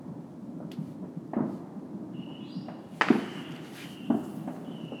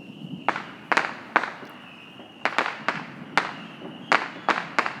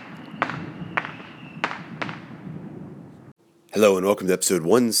Hello and welcome to episode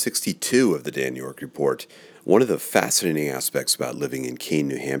 162 of the Dan York Report. One of the fascinating aspects about living in Keene,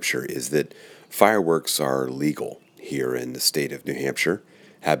 New Hampshire is that fireworks are legal here in the state of New Hampshire,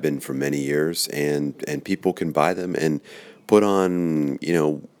 have been for many years, and people can buy them and put on,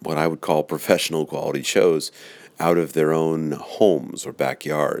 what I would call professional quality shows out of their own homes or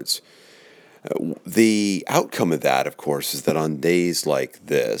backyards. The outcome of that, of course, is that on days like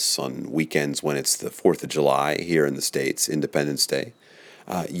this, on weekends when it's the 4th of July here in the States, Independence Day,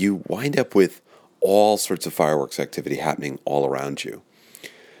 you wind up with all sorts of fireworks activity happening all around you.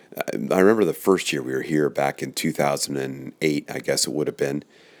 I remember the first year we were here back in 2008, I guess it would have been.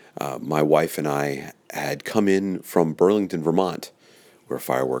 My wife and I had come in from Burlington, Vermont, where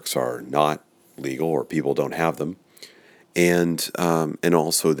fireworks are not legal or people don't have them, and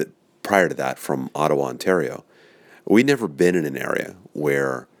also that prior to that from Ottawa, Ontario. We'd never been in an area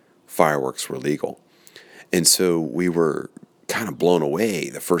where fireworks were legal. And so we were kind of blown away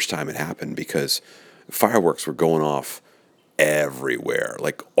the first time it happened because fireworks were going off everywhere,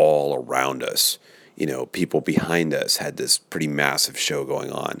 like all around us. People behind us had this pretty massive show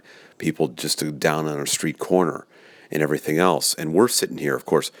going on. People just down on a street corner and everything else. And we're sitting here, of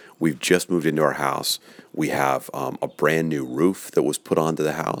course, we've just moved into our house. We have a brand new roof that was put onto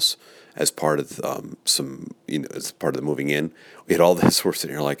the house as part of as part of the moving in. We had all this, we're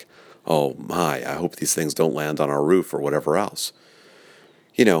sitting here like, oh my, I hope these things don't land on our roof or whatever else.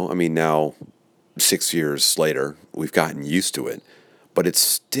 Now 6 years later, we've gotten used to it, but it's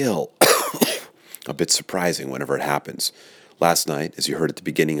still a bit surprising whenever it happens. Last night, as you heard at the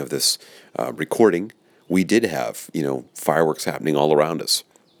beginning of this recording, we did have, fireworks happening all around us.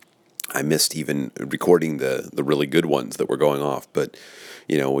 I missed even recording the really good ones that were going off, but,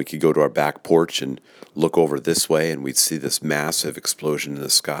 we could go to our back porch and look over this way and we'd see this massive explosion in the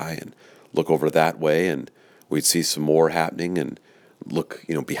sky and look over that way and we'd see some more happening and look,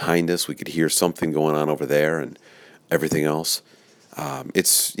 behind us, we could hear something going on over there and everything else.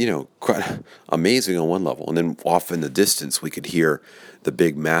 It's, quite amazing on one level. And then off in the distance, we could hear the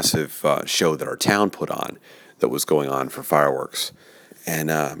big, massive show that our town put on that was going on for fireworks. And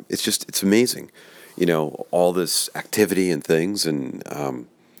it's amazing, all this activity and things. And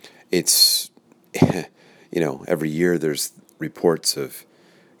it's, every year there's reports of,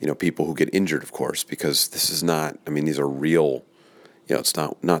 people who get injured, of course, because this is not, these are real, it's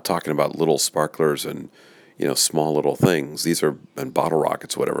not talking about little sparklers and, small little things. These are, and bottle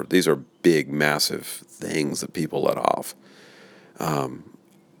rockets, whatever. These are big, massive things that people let off.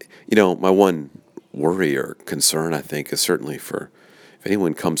 My one worry or concern, I think, is certainly for if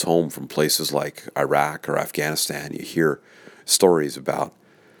anyone comes home from places like Iraq or Afghanistan, you hear stories about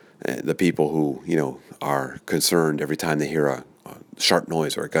the people who, are concerned every time they hear a sharp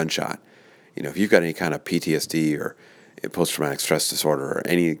noise or a gunshot. If you've got any kind of PTSD or post-traumatic stress disorder or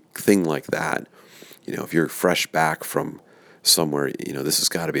anything like that, if you're fresh back from somewhere, this has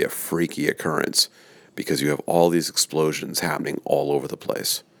got to be a freaky occurrence because you have all these explosions happening all over the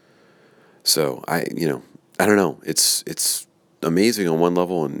place. So I don't know. It's amazing on one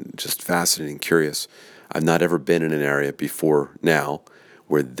level and just fascinating, curious. I've not ever been in an area before now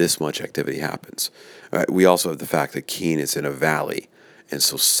where this much activity happens. We also have the fact that Keene is in a valley, and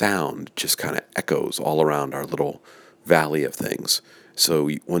so sound just kind of echoes all around our little valley of things. So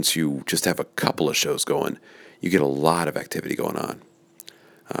once you just have a couple of shows going, you get a lot of activity going on.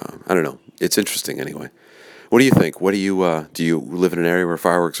 I don't know. It's interesting anyway. What do you think? Do you live in an area where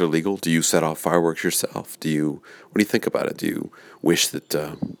fireworks are legal? Do you set off fireworks yourself? What do you think about it? Do you wish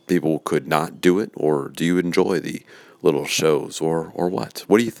that people could not do it, or do you enjoy the little shows, or what?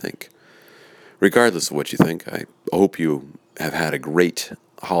 What do you think? Regardless of what you think, I hope you have had a great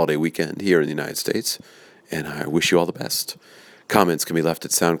holiday weekend here in the United States, and I wish you all the best. Comments can be left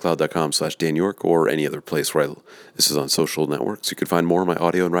at soundcloud.com/Dan York or any other place where this is on social networks. You can find more of my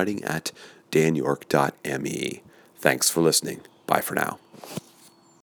audio and writing at danyork.me. Thanks for listening. Bye for now.